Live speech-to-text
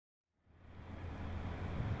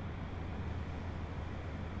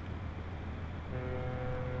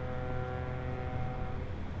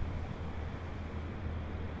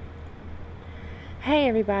Hey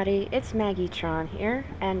everybody, it's Maggie Tron here,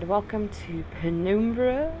 and welcome to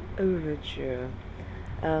Penumbra Overture.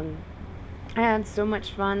 I had so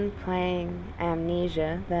much fun playing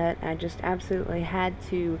Amnesia that I just absolutely had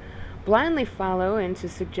to blindly follow into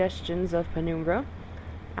suggestions of Penumbra.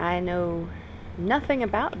 I know nothing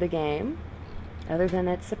about the game, other than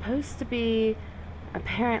it's supposed to be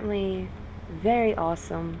apparently very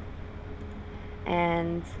awesome,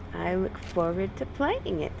 and I look forward to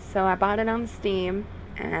playing it. So I bought it on Steam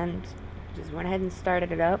and just went ahead and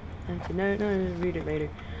started it up. I said, no, read it later.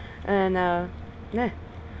 And,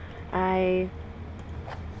 I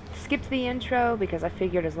skipped the intro because I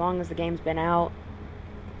figured as long as the game's been out,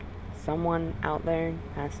 someone out there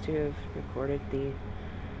has to have recorded the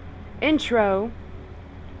intro.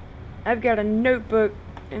 I've got a notebook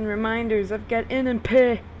and reminders. I've got in and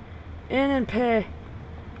pay.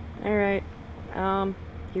 Alright.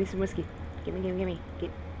 Give me some whiskey. Gimme.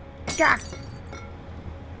 Gah!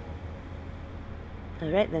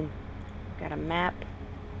 Alright then. Got a map.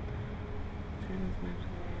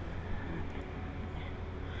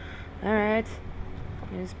 Alright.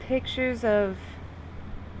 There's pictures of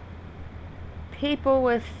people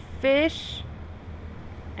with fish.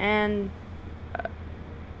 And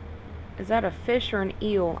is that a fish or an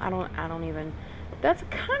eel? I don't even. That's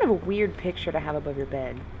kind of a weird picture to have above your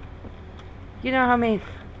bed. You know how I mean?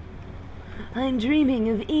 I'm dreaming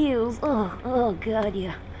of eels. Oh God,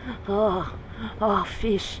 yeah. Oh,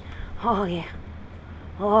 fish. Oh, yeah.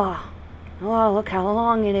 Oh, look how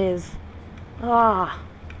long it is. Oh.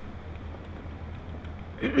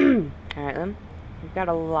 Alright then. We've got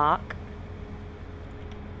a lock.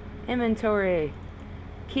 Inventory.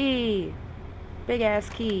 Key. Big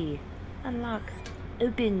ass key. Unlock.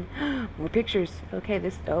 Open. More pictures. Okay,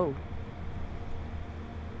 this. Oh.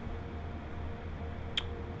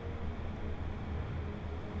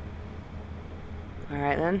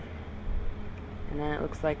 Alright then. And then it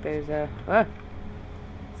looks like there's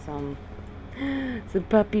some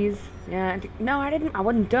puppies. Yeah. No, I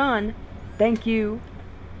wasn't done. Thank you.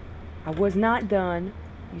 I was not done.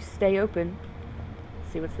 You stay open.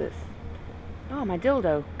 Let's see what's this. Oh, my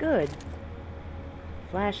dildo. Good.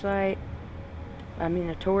 Flashlight. I mean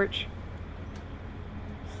a torch.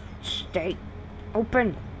 Stay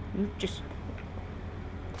open. You just.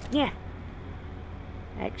 Yeah.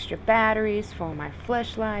 Extra batteries for my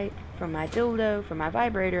flashlight, for my dildo, for my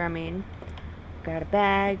vibrator, I mean. Got a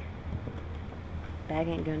bag. Bag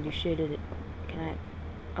ain't gonna do shit, is it? Can I?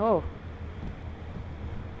 Oh.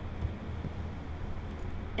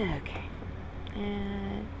 Okay.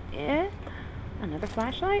 And yeah. Another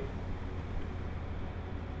flashlight.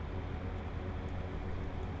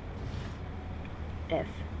 F.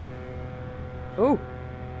 Oh.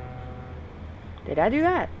 Did I do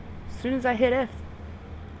that? As soon as I hit F.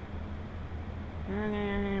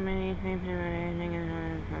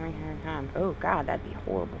 Oh God, that'd be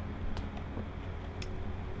horrible.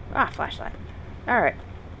 Ah, flashlight. Alright.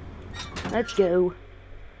 Let's go.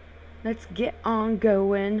 Let's get on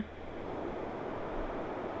going.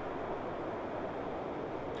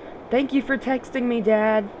 Thank you for texting me,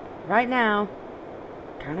 Dad. Right now.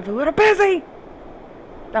 Kind of a little busy.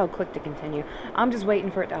 Oh, click to continue. I'm just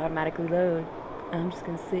waiting for it to automatically load. I'm just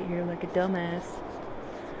gonna sit here like a dumbass.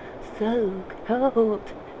 So cold.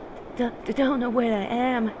 Don't know where I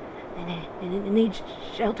am. And I need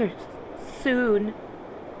shelter soon.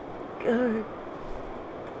 Ugh.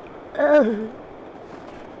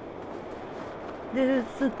 This is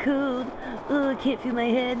so cold. Oh, I can't feel my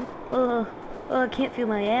head. Oh, I can't feel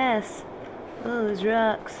my ass. Oh, there's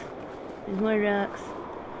rocks. There's more rocks.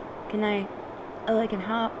 Can I? Oh, I can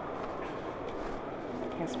hop.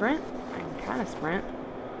 Can I sprint? I can kind of sprint.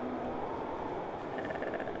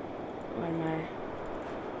 What am I?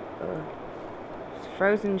 It's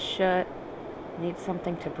frozen shut. Need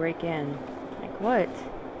something to break in. Like what?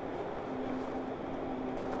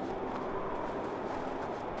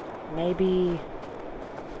 Maybe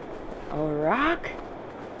a rock?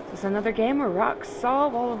 Is this another game where rocks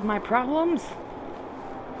solve all of my problems?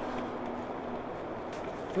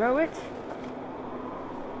 Throw it.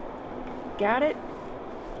 Got it.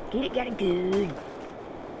 Got it good.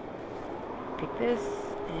 Pick this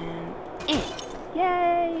and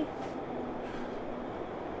yay!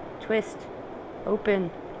 Twist.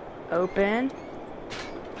 Open. Oh, there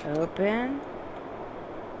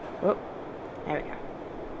we go.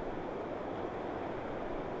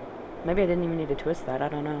 Maybe I didn't even need to twist that. I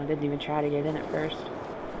don't know. I didn't even try to get in at first.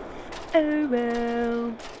 Oh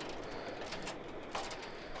well.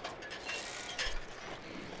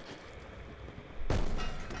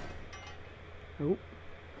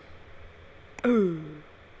 Oh.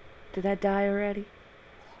 Did that die already?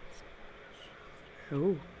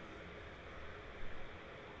 Ooh.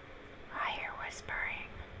 I hear whispering.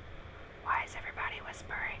 Why is everybody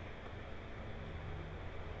whispering?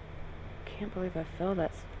 Can't believe I fell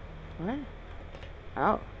that. What?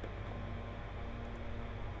 Oh.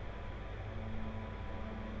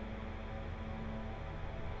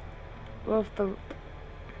 Well, if the...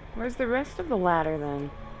 Where's the rest of the ladder, then?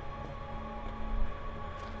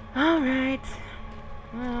 Alright.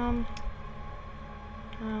 Well,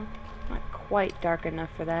 not quite dark enough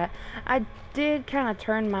for that. I did kind of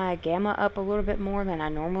turn my gamma up a little bit more than I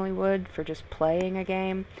normally would for just playing a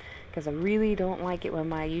game, because I really don't like it when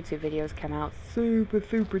my YouTube videos come out super,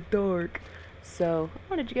 super dark. So, I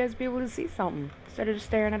wanted you guys to be able to see something, instead of just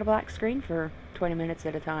staring at a black screen for 20 minutes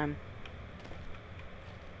at a time.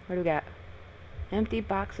 What do we got? Empty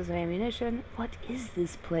boxes of ammunition. What is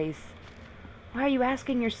this place? Why are you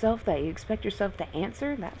asking yourself that? You expect yourself to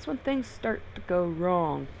answer? That's when things start to go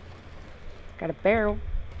wrong. Got a barrel.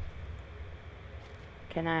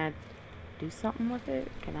 Can I do something with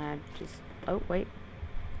it? Can I just... Oh, wait.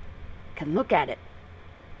 Can look at it.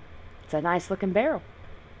 It's a nice looking barrel.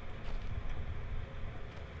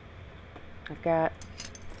 I've got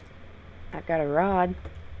a rod.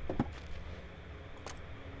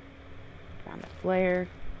 Found a flare.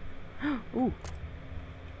 Ooh.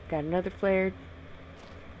 Got another flare.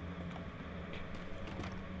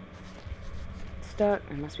 Stuck.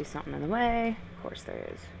 There must be something in the way. Of course there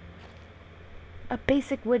is. A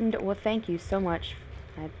basic wooden door. Well, thank you so much.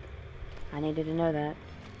 I needed to know that.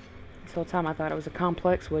 This whole time I thought it was a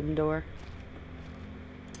complex wooden door.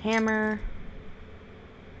 Hammer.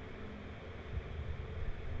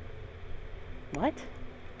 What?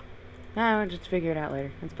 No, I'll just figure it out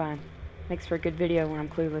later. That's fine. Makes for a good video when I'm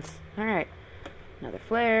clueless. Alright. Another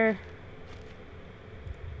flare.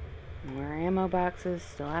 More ammo boxes.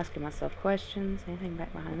 Still asking myself questions. Anything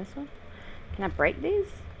back behind this one? Can I break these?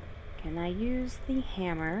 Can I use the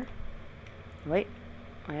hammer? Wait.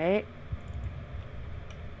 Wait.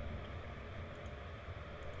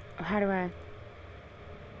 How do I...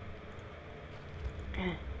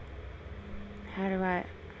 How do I...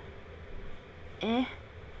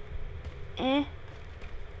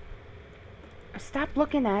 Stop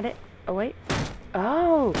looking at it. Oh, wait.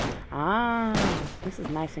 Oh! Ah, this is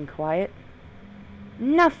nice and quiet.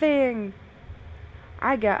 Nothing!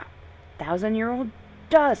 I got 1,000-year-old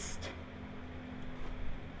dust.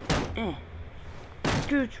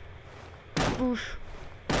 Gooch. Boosh.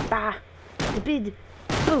 Bah. Bid.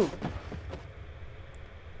 Boo.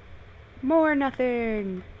 More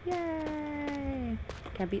nothing. Yay!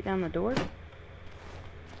 Can I beat down the door?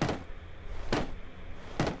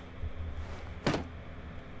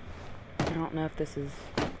 I don't know if this is...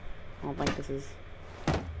 I don't think this is...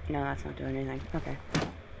 No, that's not doing anything. Okay.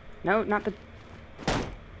 No, not the...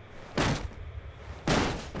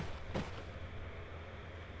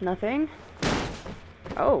 Nothing.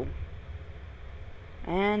 Oh.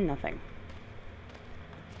 And nothing.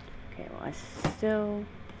 Okay, well, I still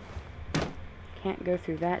can't go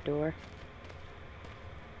through that door.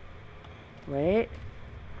 Wait.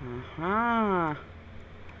 Uh-huh.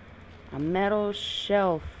 A metal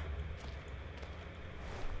shelf.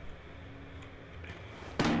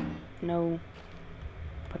 No.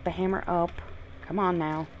 Put the hammer up. Come on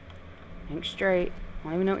now. Think straight. I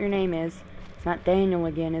don't even know what your name is. It's not Daniel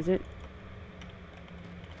again, is it?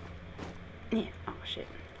 Yeah. Oh, shit.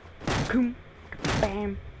 Kaboom.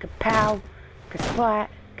 Kabam. Kapow. Kasplat.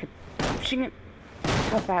 Kashing.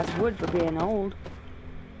 How fast wood for being old.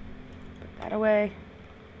 Put that away.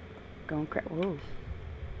 Going crap. Whoa.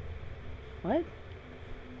 What?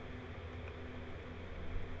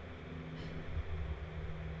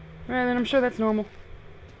 Right, then I'm sure that's normal.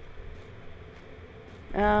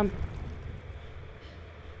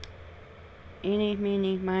 Eeny,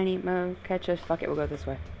 meeny, miny, mo, catch us. Fuck it, we'll go this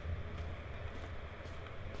way.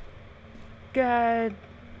 God.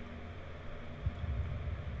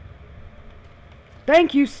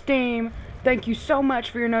 Thank you, Steam. Thank you so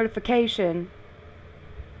much for your notification.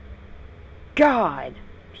 God.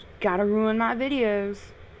 Just gotta ruin my videos.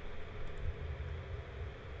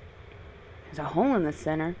 There's a hole in the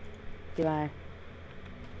center. Do I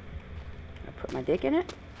put my dick in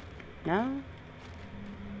it? No?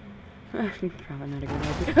 Probably not a good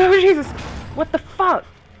idea. Oh, Jesus! What the fuck?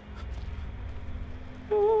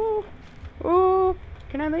 Oh, oh,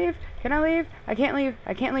 can I leave? Can I leave? I can't leave.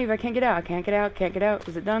 I can't leave. I can't get out. I can't get out. Can't get out.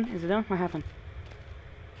 Is it done? Is it done? What happened?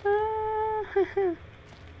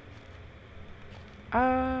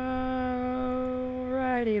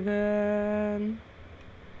 Alrighty then.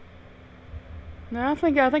 No, I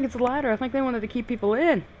think it's a ladder. I think they wanted to keep people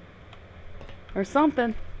in. Or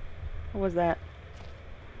something. What was that?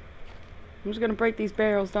 I'm just gonna break these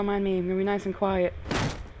barrels, don't mind me. I'm gonna be nice and quiet.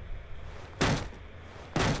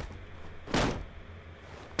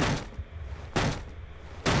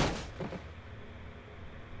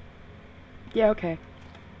 Yeah, okay.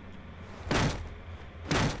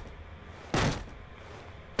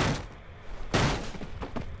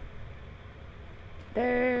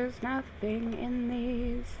 There's nothing in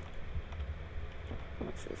these.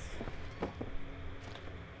 What's this?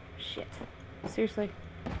 Shit. Seriously?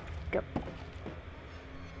 Go.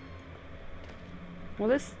 Well,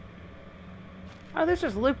 this... Oh, this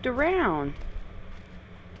just looped around.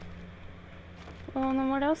 Well, then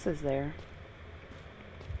what else is there?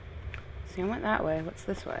 See, I went that way. What's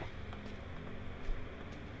this way?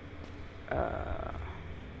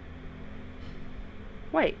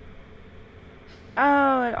 Wait.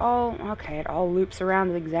 Oh, it all... Okay, it all loops around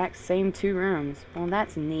the exact same 2 rooms. Well,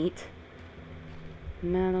 that's neat.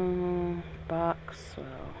 Metal box.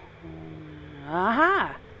 Well...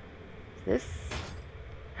 Aha! This...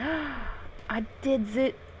 I did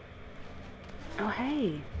it. Oh,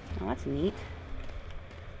 hey. Oh, that's neat.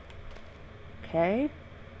 Okay.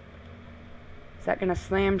 Is that gonna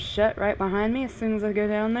slam shut right behind me as soon as I go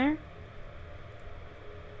down there?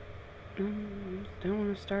 Don't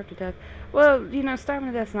want to starve to death. Well, you know,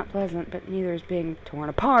 starving to death's not pleasant, but neither is being torn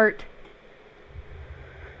apart.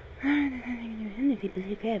 People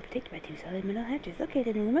who are protected by 2 solid metal hatches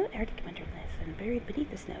located in remote Arctic wonderlands and buried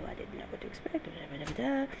beneath the snow. I didn't know what to expect.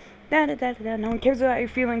 No one cares about your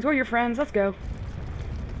feelings or your friends. Let's go.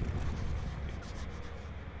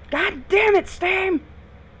 God damn it, Steam!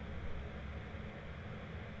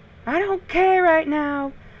 I don't care right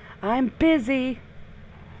now. I'm busy.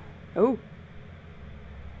 Oh.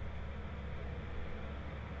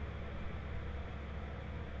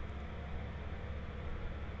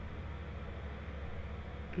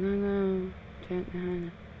 No.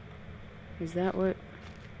 Is that what...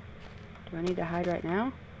 Do I need to hide right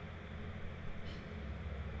now?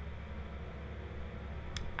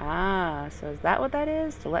 Ah, so is that what that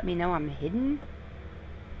is? To let me know I'm hidden?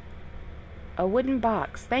 A wooden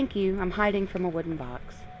box. Thank you. I'm hiding from a wooden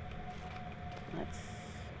box. Let's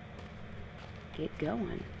get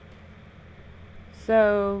going.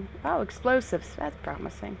 So, oh, explosives. That's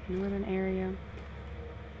promising. Northern area.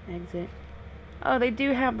 Exit. Oh, they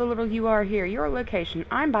do have the little UR here. Your location.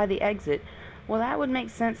 I'm by the exit. Well, that would make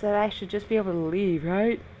sense that I should just be able to leave,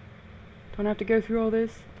 right? Don't have to go through all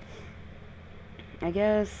this. I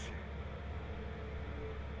guess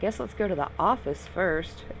let's go to the office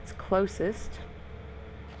first. It's closest.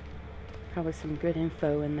 Probably some good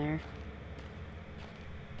info in there.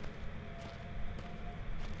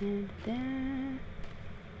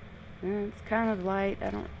 It's kind of light. I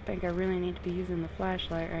don't think I really need to be using the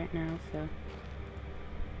flashlight right now, so...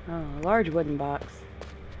 Oh, a large wooden box.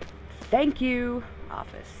 Thank you,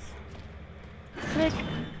 office. Click.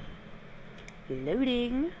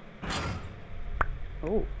 Loading.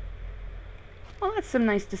 Oh. Well, that's some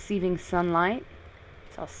nice deceiving sunlight.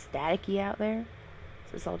 It's all staticky out there.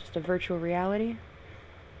 Is this all just a virtual reality?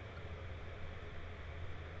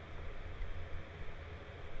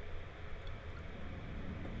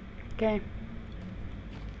 Okay.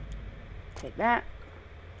 Take that.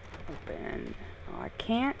 Open. Oh, I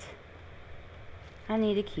can't. I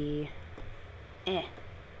need a key.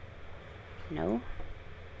 No.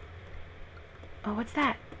 Oh, what's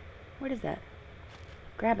that? What is that?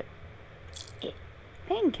 Grab it.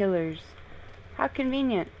 Painkillers. How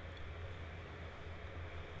convenient.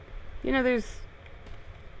 You know, there's...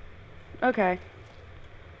 Okay.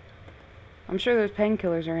 I'm sure those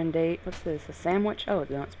painkillers are in date. What's this? A sandwich? Oh,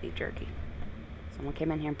 no, it's beef jerky. Someone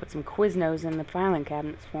came in here and put some Quiznos in the filing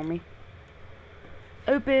cabinets for me.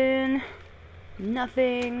 Open.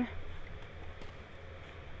 Nothing.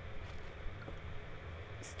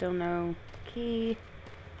 Still no key.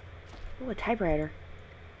 Oh, a typewriter.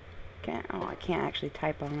 Oh, I can't actually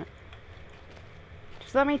type on it.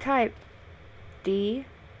 Just let me type. D-I-C-K-B-U-T-T.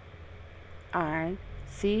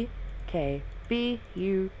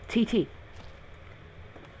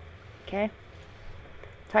 Okay.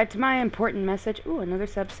 Type to my important message. Ooh, another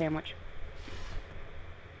sub sandwich.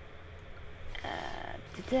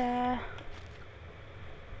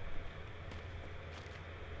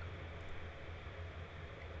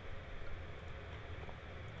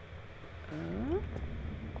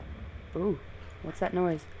 Ooh, what's that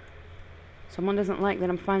noise? Someone doesn't like that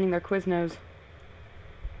I'm finding their Quiznos.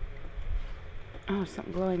 Oh,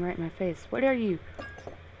 something glowing right in my face. What are you?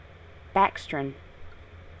 Backstrom.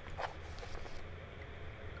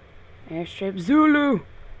 Airstrip Zulu!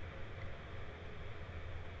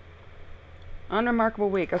 Unremarkable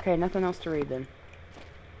week. Okay, nothing else to read then.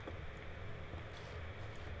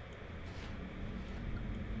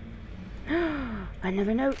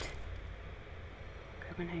 Another note.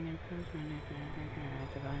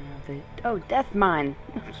 Oh, death mine.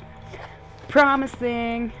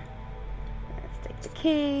 Promising. Let's take the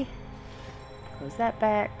key. Close that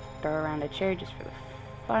back. Throw around a chair just for the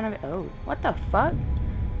fun of it. Oh, what the fuck?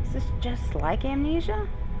 Is this just like Amnesia?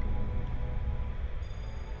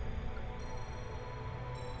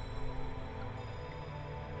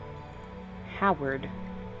 Howard.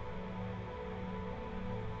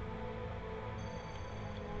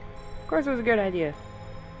 Of course it was a good idea.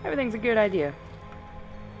 Everything's a good idea.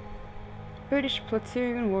 British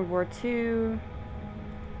platoon, World War II.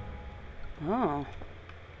 Oh.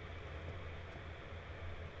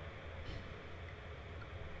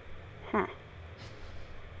 Huh.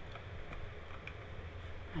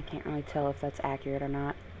 I can't really tell if that's accurate or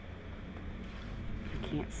not. I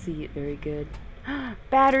can't see it very good.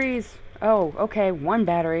 Batteries! Oh, okay, one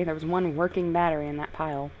battery. There was one working battery in that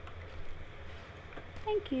pile.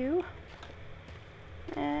 Thank you.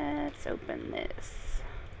 Let's open this.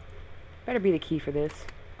 Better be the key for this.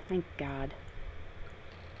 Thank God.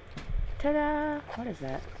 Ta-da! What is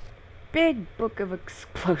that? Big book of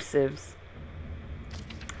explosives.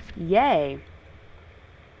 Yay!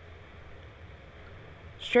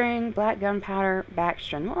 String, black gunpowder,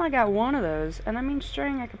 backstring. Well, I got one of those. And I mean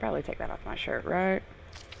string, I could probably take that off my shirt, right?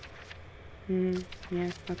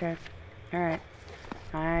 Yeah, okay. Alright.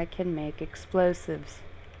 I can make explosives.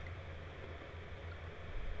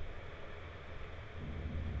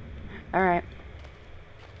 Alright.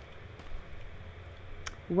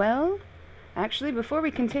 Well, actually, before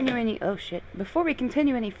we continue any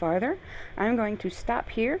farther, I'm going to stop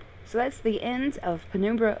here. So that's the end of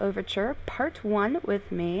Penumbra Overture Part 1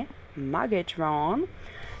 with me, Megatron,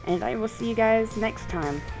 and I will see you guys next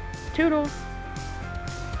time. Toodles!